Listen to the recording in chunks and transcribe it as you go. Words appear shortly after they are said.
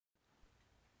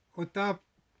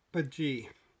Autophagy.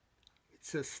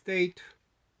 It's a state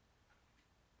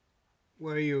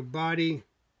where your body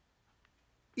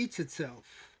eats itself.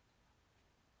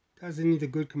 Doesn't eat a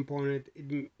good component,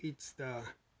 it eats the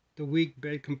weak,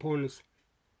 bad components.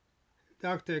 The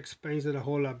doctor explains it a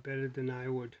whole lot better than I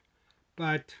would.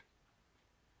 But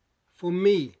for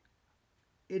me,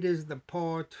 it is the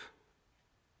part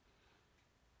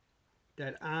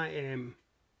that I am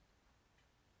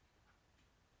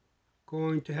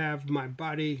going to have my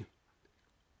body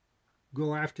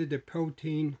go after the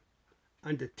protein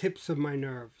on the tips of my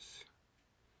nerves.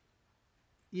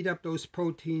 Eat up those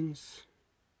proteins.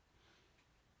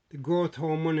 The growth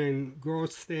hormone and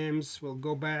growth stems will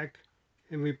go back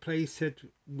and replace it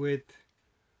with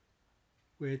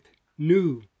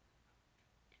new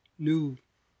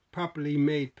properly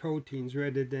made proteins,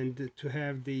 rather than to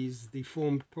have these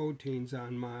deformed proteins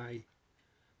on my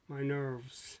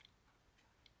nerves,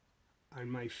 on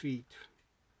my feet.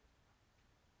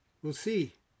 We'll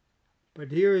see. But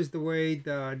here is the way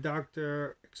the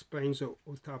doctor explains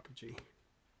autophagy.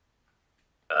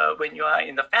 When you are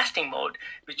in the fasting mode,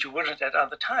 which you wouldn't at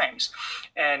other times.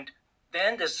 And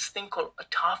then there's this thing called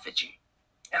autophagy.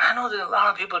 And I know there's a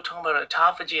lot of people talking about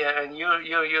autophagy, and you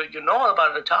know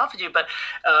about autophagy, but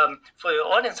for your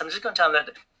audience, I'm just going to tell them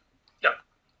that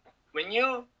when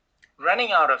you're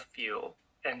running out of fuel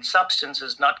and substance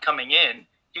is not coming in,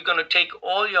 you're going to take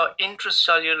all your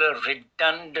intracellular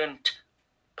redundant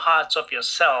parts of your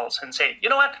cells and say, you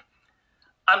know what,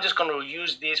 I'm just going to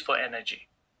use these for energy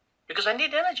because I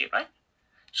need energy, right?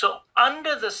 So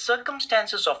under the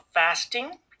circumstances of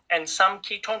fasting and some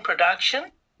ketone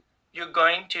production, you're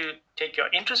going to take your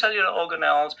intracellular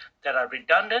organelles that are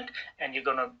redundant, and you're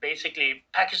going to basically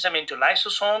package them into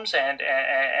lysosomes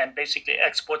and basically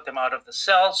export them out of the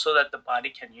cell so that the body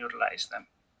can utilize them.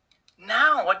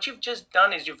 Now, what you've just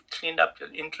done is you've cleaned up your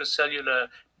intracellular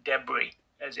debris,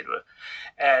 as it were.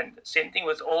 And same thing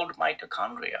with old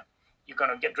mitochondria. You're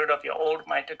going to get rid of your old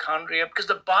mitochondria because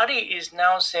the body is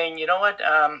now saying, you know what,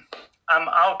 I'm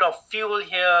out of fuel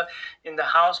here in the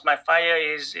house. My fire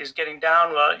is getting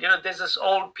down. Well, there's this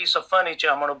old piece of furniture.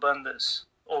 I'm going to burn this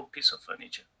old piece of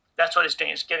furniture. That's what it's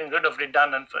doing. It's getting rid of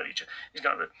redundant furniture.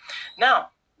 Now,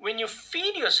 when you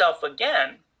feed yourself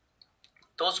again,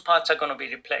 those parts are going to be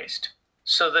replaced.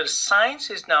 So the science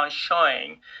is now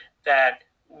showing that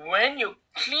when you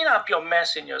clean up your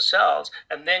mess in your cells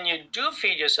and then you do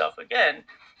feed yourself again,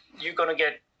 you're going to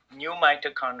get new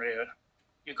mitochondria.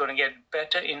 You're going to get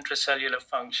better intracellular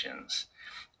functions,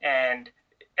 and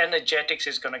energetics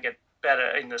is going to get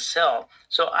better in the cell.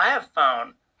 So I have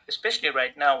found, especially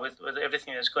right now with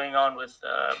everything that's going on with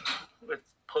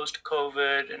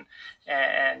post-COVID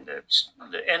and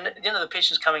the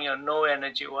patients coming in no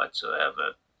energy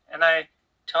whatsoever, and I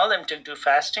tell them to do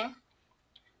fasting,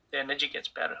 the energy gets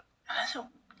better. And I said,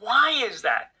 why is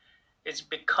that? It's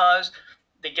because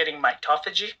they're getting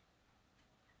mitophagy,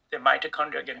 their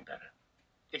mitochondria are getting better.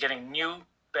 They're getting new,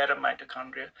 better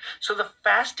mitochondria. So the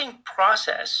fasting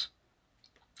process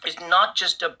is not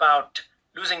just about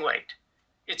losing weight.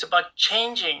 It's about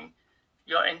changing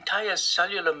your entire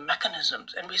cellular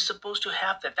mechanisms, and we're supposed to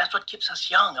have that. That's what keeps us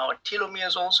young. Our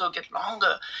telomeres also get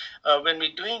longer when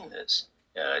we're doing this.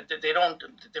 They don't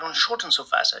shorten so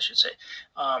fast, I should say.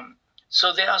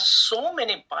 So there are so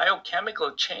many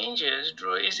biochemical changes,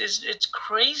 Drew. It's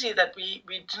crazy that we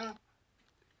didn't.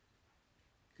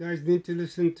 You guys need to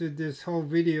listen to this whole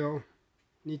video.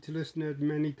 Need to listen to it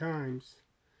many times.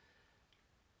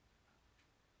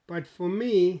 But for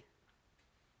me,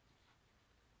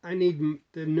 I need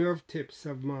the nerve tips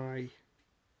of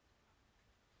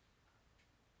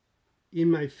in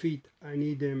my feet. I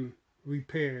need them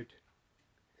repaired,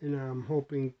 and I'm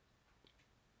hoping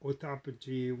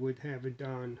autophagy would have it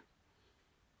done.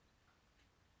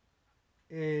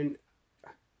 And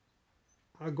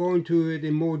I'll go into it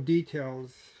in more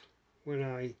details when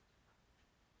I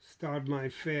start my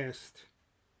fast.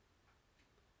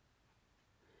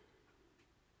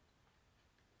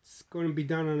 It's going to be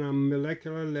done on a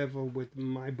molecular level with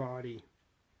my body.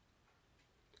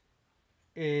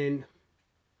 And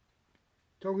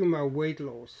talking about weight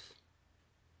loss,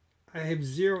 I have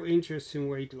zero interest in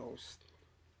weight loss.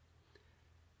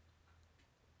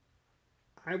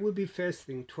 I will be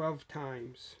fasting 12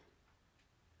 times.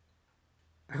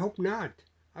 I hope not.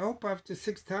 I hope after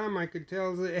 6th time I could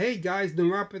tell, hey guys,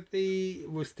 neuropathy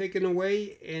was taken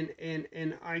away,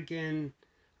 and I can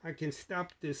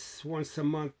stop this once a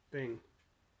month thing.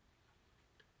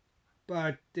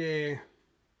 But if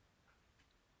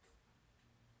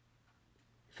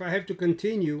I have to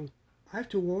continue, I have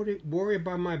to worry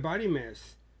about my body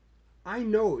mass. I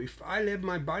know if I let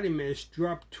my body mass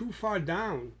drop too far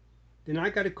down, then I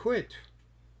gotta quit.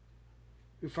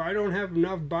 If I don't have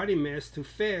enough body mass to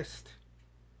fast,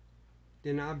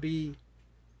 then I'll be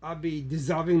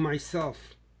dissolving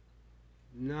myself.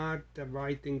 Not the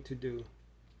right thing to do.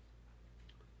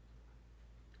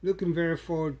 Looking very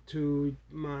forward to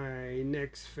my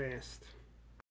next fast.